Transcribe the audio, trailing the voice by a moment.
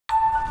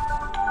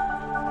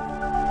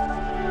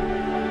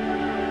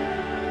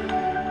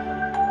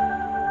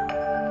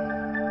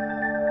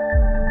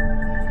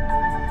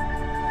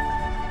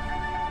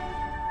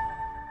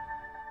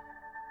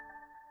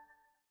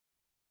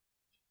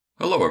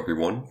Hello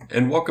everyone,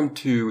 and welcome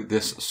to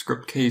this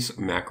Scriptcase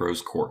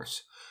macros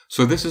course.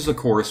 So this is a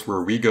course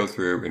where we go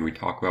through and we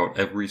talk about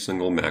every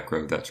single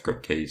macro that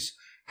Scriptcase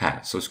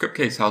has. So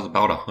Scriptcase has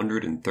about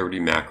 130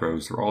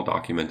 macros. They're all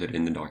documented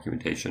in the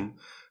documentation,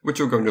 which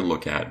we're going to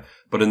look at.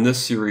 But in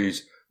this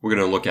series, we're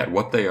going to look at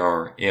what they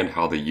are and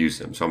how they use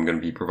them. So I'm going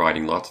to be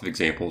providing lots of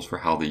examples for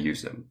how they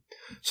use them.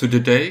 So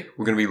today,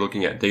 we're going to be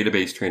looking at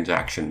database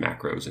transaction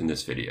macros in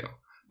this video.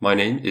 My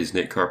name is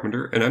Nate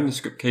Carpenter, and I'm the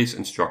Scriptcase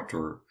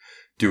instructor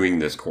doing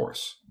this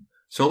course.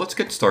 So let's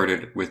get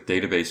started with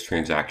database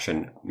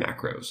transaction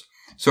macros.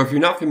 So if you're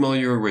not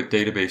familiar with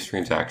database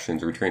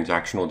transactions or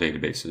transactional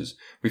databases,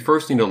 we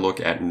first need to look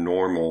at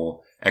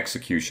normal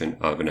execution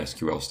of an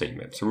SQL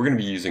statement. So we're going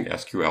to be using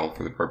SQL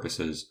for the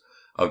purposes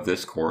of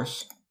this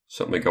course.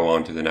 So let me go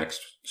on to the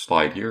next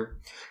slide here.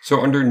 So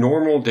under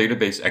normal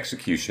database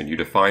execution, you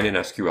define an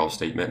SQL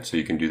statement. So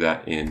you can do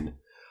that in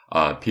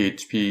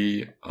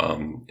PHP,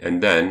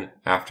 and then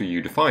after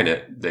you define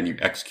it, then you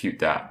execute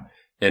that,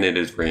 and it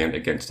is ran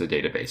against the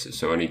databases.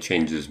 So any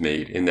changes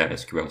made in that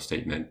SQL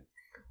statement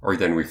are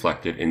then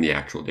reflected in the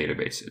actual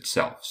database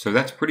itself. So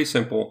that's pretty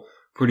simple,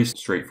 pretty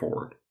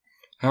straightforward.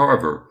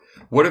 However,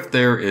 what if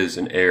there is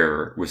an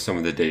error with some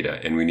of the data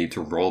and we need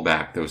to roll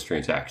back those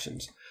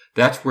transactions?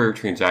 That's where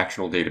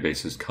transactional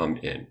databases come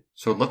in.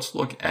 So let's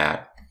look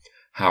at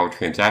how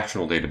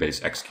transactional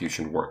database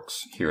execution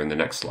works here in the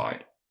next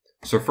slide.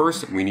 So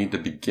first, we need to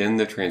begin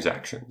the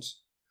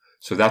transactions.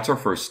 So that's our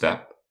first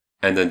step.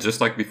 And then just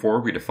like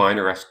before, we define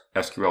our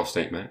SQL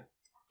statement.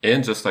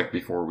 And just like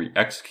before, we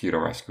execute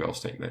our SQL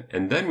statement.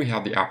 And then we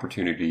have the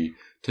opportunity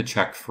to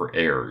check for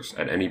errors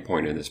at any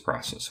point in this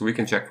process. So we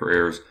can check for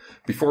errors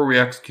before we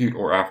execute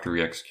or after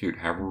we execute,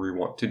 however we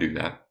want to do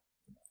that.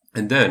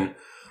 And then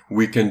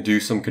we can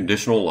do some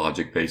conditional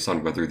logic based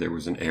on whether there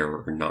was an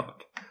error or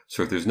not.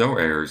 So if there's no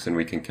errors, then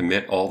we can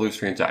commit all those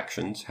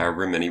transactions,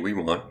 however many we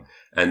want,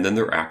 and then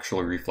they're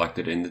actually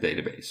reflected in the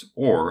database.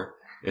 Or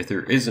if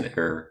there is an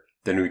error,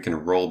 then we can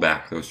roll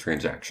back those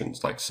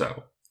transactions like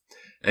so.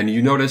 And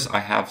you notice I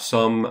have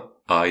some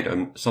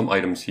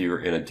items here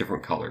in a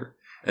different color.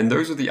 And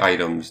those are the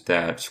items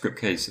that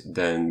Scriptcase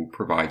then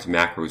provides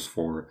macros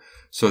for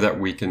so that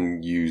we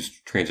can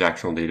use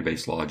transactional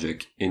database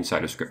logic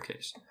inside of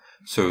Scriptcase.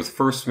 So the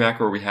first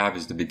macro we have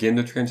is to begin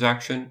the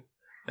transaction,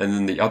 and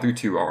then the other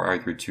two are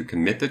either to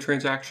commit the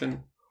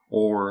transaction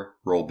or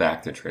roll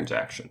back the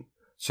transaction.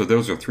 So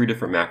those are three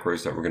different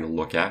macros that we're going to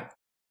look at.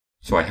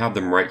 So I have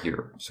them right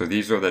here. So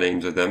these are the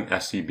names of them: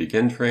 SC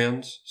begin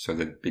trans, so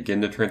that begin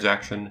the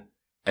transaction;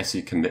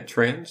 SC commit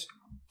trans,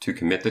 to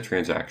commit the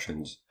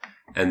transactions;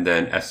 and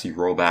then SC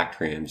rollback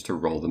trans, to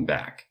roll them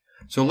back.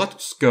 So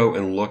let's go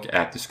and look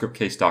at the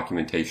Scriptcase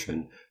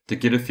documentation to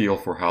get a feel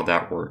for how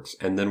that works,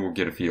 and then we'll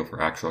get a feel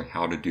for actually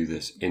how to do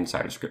this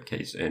inside of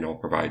Scriptcase, and I'll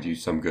provide you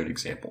some good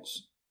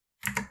examples.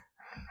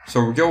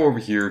 So we'll go over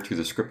here to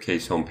the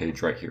Scriptcase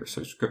homepage right here,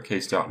 so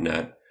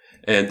scriptcase.net,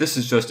 and this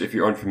is just if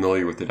you're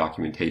unfamiliar with the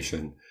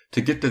documentation.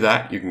 To get to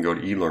that, you can go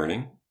to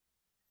e-learning,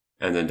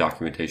 and then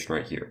documentation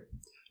right here.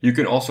 You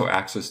can also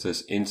access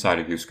this inside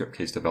of your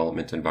Scriptcase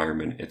development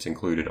environment. It's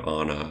included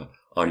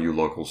on your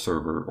local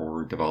server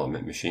or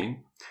development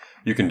machine.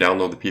 You can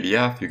download the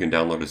PDF, you can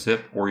download a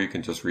zip, or you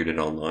can just read it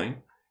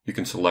online. You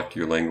can select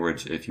your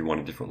language if you want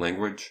a different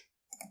language.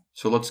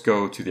 So let's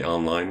go to the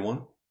online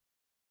one.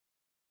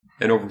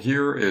 And over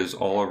here is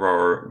all of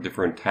our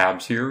different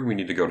tabs here. We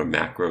need to go to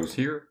macros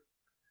here.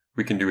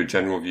 We can do a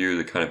general view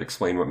to kind of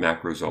explain what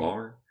macros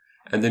are.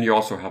 And then you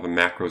also have a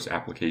macros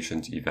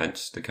applications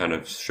events to kind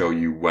of show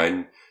you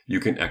when you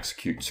can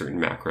execute certain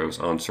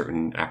macros on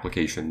certain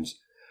applications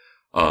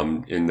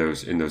in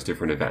those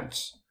different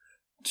events.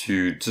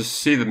 To just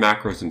see the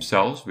macros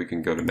themselves, we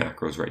can go to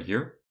macros right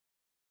here.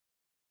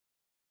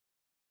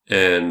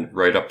 And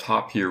right up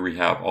top here, we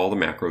have all the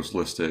macros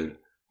listed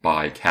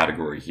by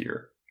category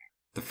here.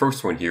 The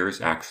first one here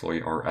is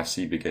actually our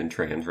SC begin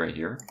trans right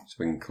here. So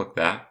we can click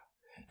that,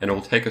 and it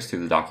will take us to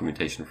the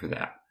documentation for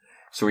that.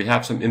 So we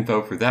have some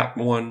info for that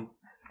one,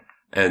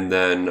 and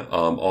then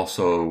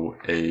also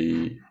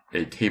a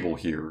table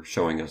here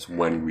showing us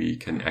when we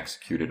can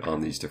execute it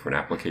on these different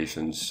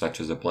applications, such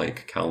as a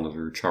blank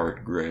calendar,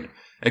 chart, grid,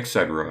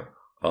 etc.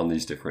 on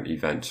these different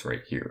events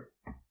right here.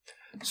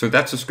 So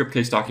that's the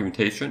Scriptcase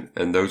documentation,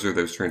 and those are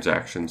those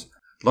transactions.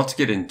 Let's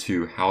get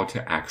into how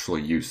to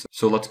actually use them.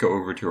 So let's go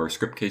over to our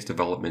Scriptcase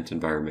development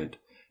environment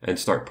and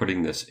start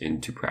putting this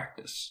into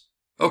practice.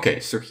 Okay,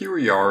 so here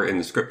we are in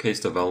the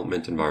Scriptcase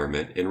development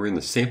environment, and we're in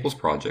the samples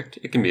project.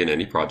 It can be in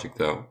any project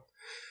though.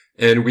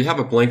 And we have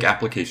a blank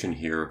application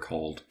here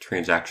called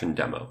transaction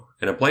demo.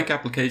 And a blank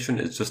application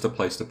is just a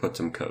place to put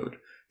some code.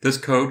 This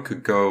code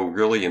could go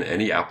really in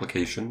any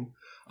application,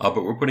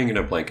 but we're putting in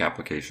a blank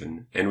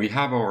application. And we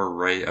have our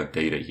array of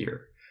data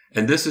here.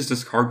 And this is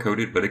just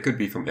hard-coded, but it could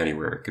be from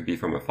anywhere. It could be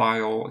from a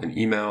file, an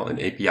email, an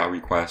API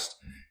request,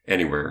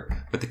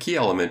 anywhere. But the key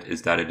element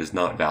is that it is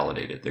not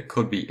validated. There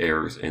could be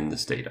errors in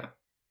this data.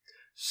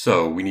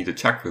 So we need to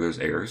check for those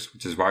errors,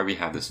 which is why we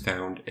have this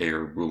found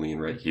error Boolean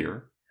right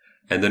here.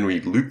 And then we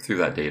loop through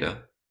that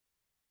data.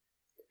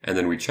 and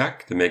then we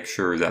check to make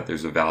sure that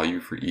there's a value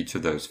for each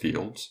of those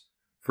fields,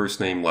 first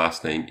name,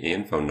 last name,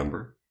 and phone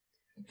number.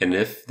 And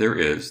if there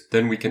is,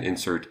 then we can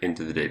insert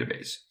into the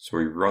database. So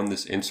we run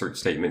this insert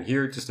statement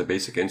here, just a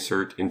basic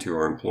insert into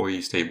our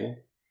employees table,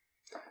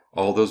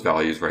 all those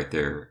values right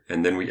there,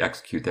 and then we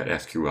execute that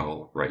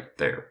SQL right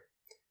there.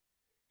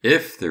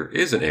 If there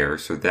is an error,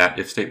 so that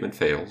if statement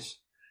fails,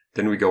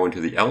 then we go into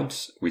the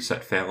else, we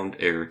set found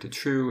error to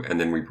true, and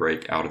then we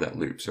break out of that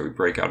loop. So we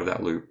break out of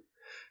that loop,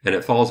 and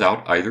it falls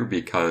out either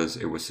because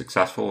it was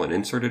successful and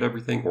inserted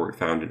everything, or it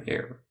found an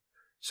error.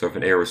 So if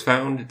an error was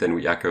found, then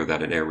we echo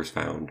that an error was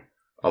found.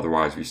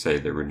 Otherwise, we say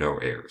there were no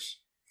errors.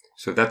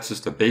 So that's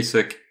just a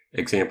basic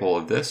example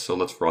of this. So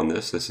let's run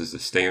this. This is the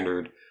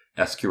standard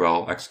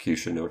SQL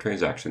execution, no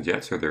transactions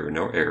yet, so there are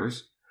no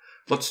errors.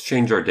 Let's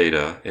change our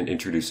data and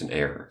introduce an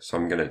error. So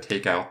I'm going to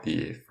take out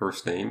the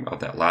first name of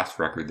that last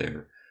record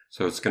there.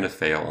 So it's going to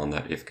fail on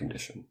that if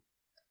condition.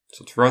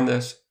 So let's run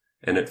this,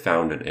 and it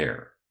found an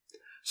error.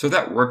 So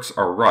that works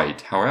all right.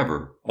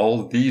 However,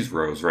 all these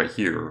rows right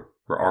here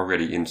were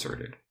already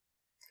inserted.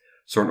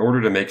 So in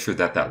order to make sure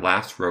that that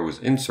last row is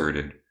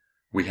inserted,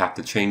 we have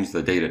to change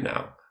the data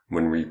now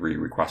when we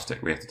request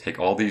it. We have to take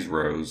all these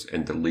rows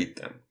and delete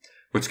them,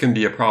 which can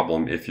be a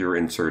problem if you're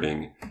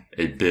inserting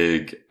a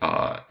big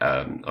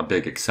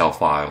Excel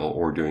file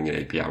or doing an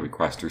API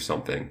request or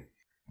something.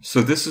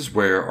 So this is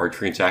where our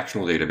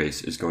transactional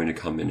database is going to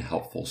come in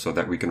helpful so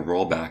that we can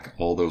roll back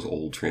all those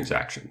old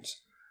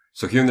transactions.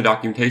 So here in the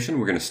documentation,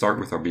 we're going to start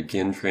with our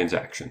begin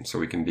transaction so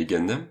we can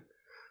begin them.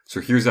 So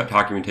here's that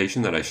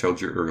documentation that I showed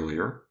you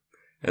earlier.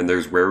 And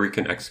there's where we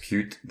can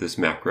execute this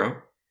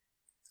macro.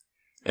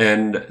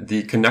 And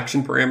the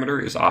connection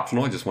parameter is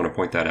optional. I just want to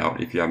point that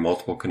out. If you have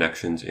multiple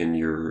connections in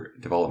your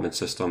development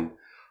system,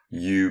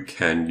 you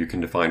can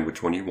define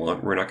which one you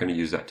want. We're not going to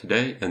use that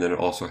today. And then it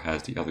also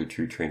has the other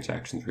two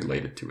transactions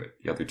related to it,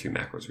 the other two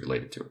macros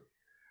related to it.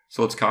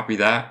 So let's copy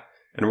that.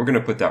 And we're going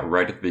to put that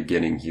right at the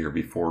beginning here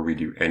before we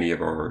do any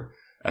of our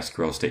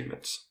SQL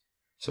statements.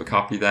 So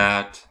copy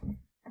that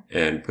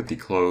and put the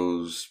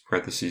close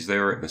parentheses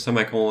there and the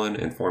semicolon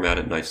and format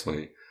it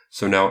nicely.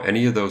 So now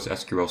any of those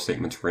SQL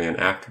statements ran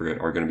after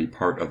it are going to be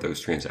part of those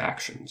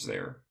transactions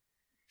there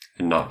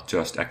and not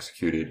just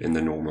executed in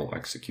the normal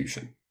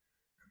execution.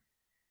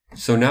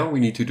 So now we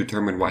need to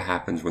determine what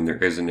happens when there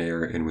is an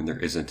error and when there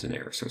isn't an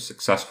error. So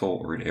successful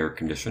or an error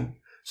condition.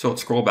 So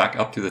let's scroll back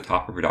up to the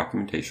top of our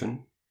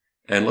documentation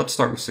and let's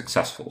start with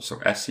successful. So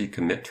SC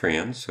commit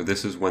trans. So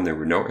this is when there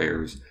were no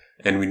errors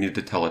and we need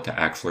to tell it to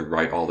actually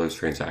write all those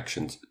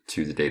transactions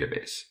to the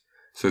database.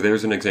 So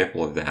there's an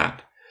example of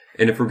that.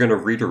 And if we're going to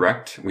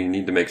redirect, we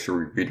need to make sure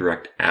we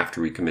redirect after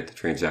we commit the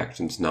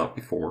transactions, not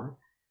before,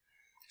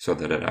 so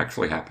that it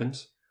actually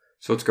happens.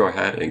 So let's go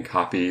ahead and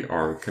copy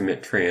our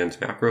commit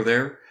trans macro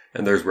there.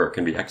 And there's where it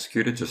can be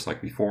executed just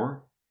like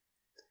before.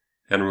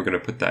 And we're going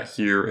to put that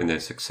here in the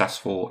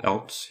successful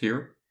else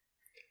here.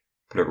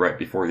 Put it right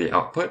before the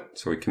output.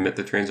 So we commit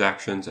the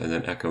transactions and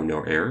then echo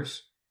no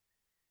errors.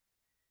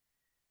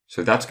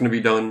 So that's going to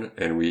be done,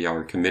 and we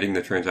are committing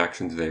the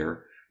transactions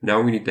there.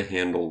 Now we need to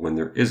handle when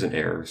there is an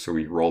error, so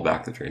we roll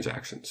back the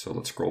transactions. So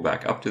let's scroll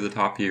back up to the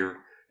top here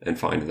and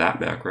find that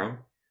macro.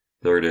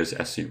 There it is,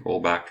 SC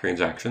rollback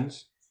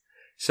transactions.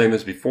 Same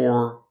as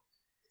before,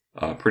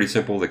 pretty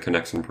simple. The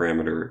connection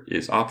parameter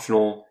is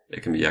optional.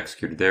 It can be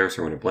executed there,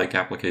 so in a blank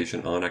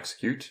application on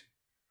execute.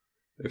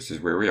 This is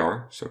where we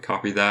are. So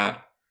copy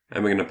that,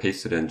 and we're going to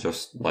paste it in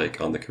just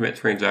like on the commit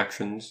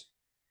transactions.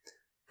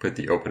 Put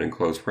the open and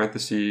close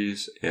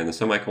parentheses and the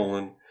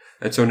semicolon.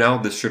 And so now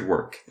this should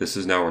work. This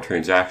is now a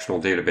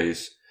transactional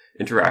database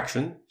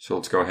interaction. So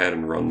let's go ahead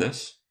and run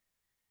this.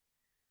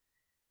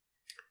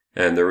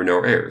 And there were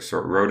no errors. So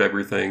it wrote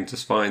everything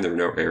just fine. There were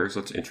no errors.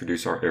 Let's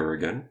introduce our error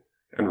again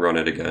and run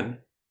it again.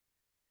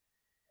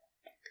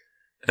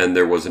 And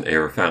there was an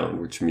error found,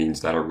 which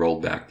means that I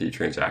rolled back the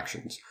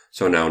transactions.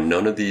 So now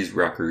none of these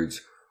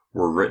records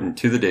were written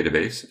to the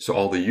database. So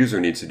all the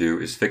user needs to do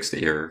is fix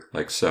the error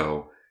like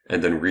so,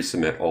 and then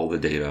resubmit all the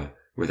data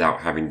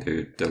without having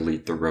to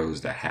delete the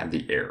rows that had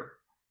the error.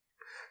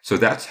 So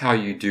that's how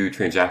you do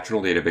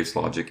transactional database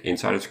logic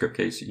inside of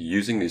Scriptcase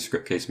using these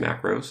Scriptcase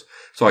macros.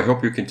 So I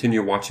hope you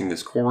continue watching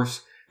this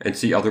course and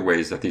see other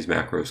ways that these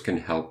macros can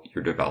help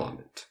your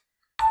development.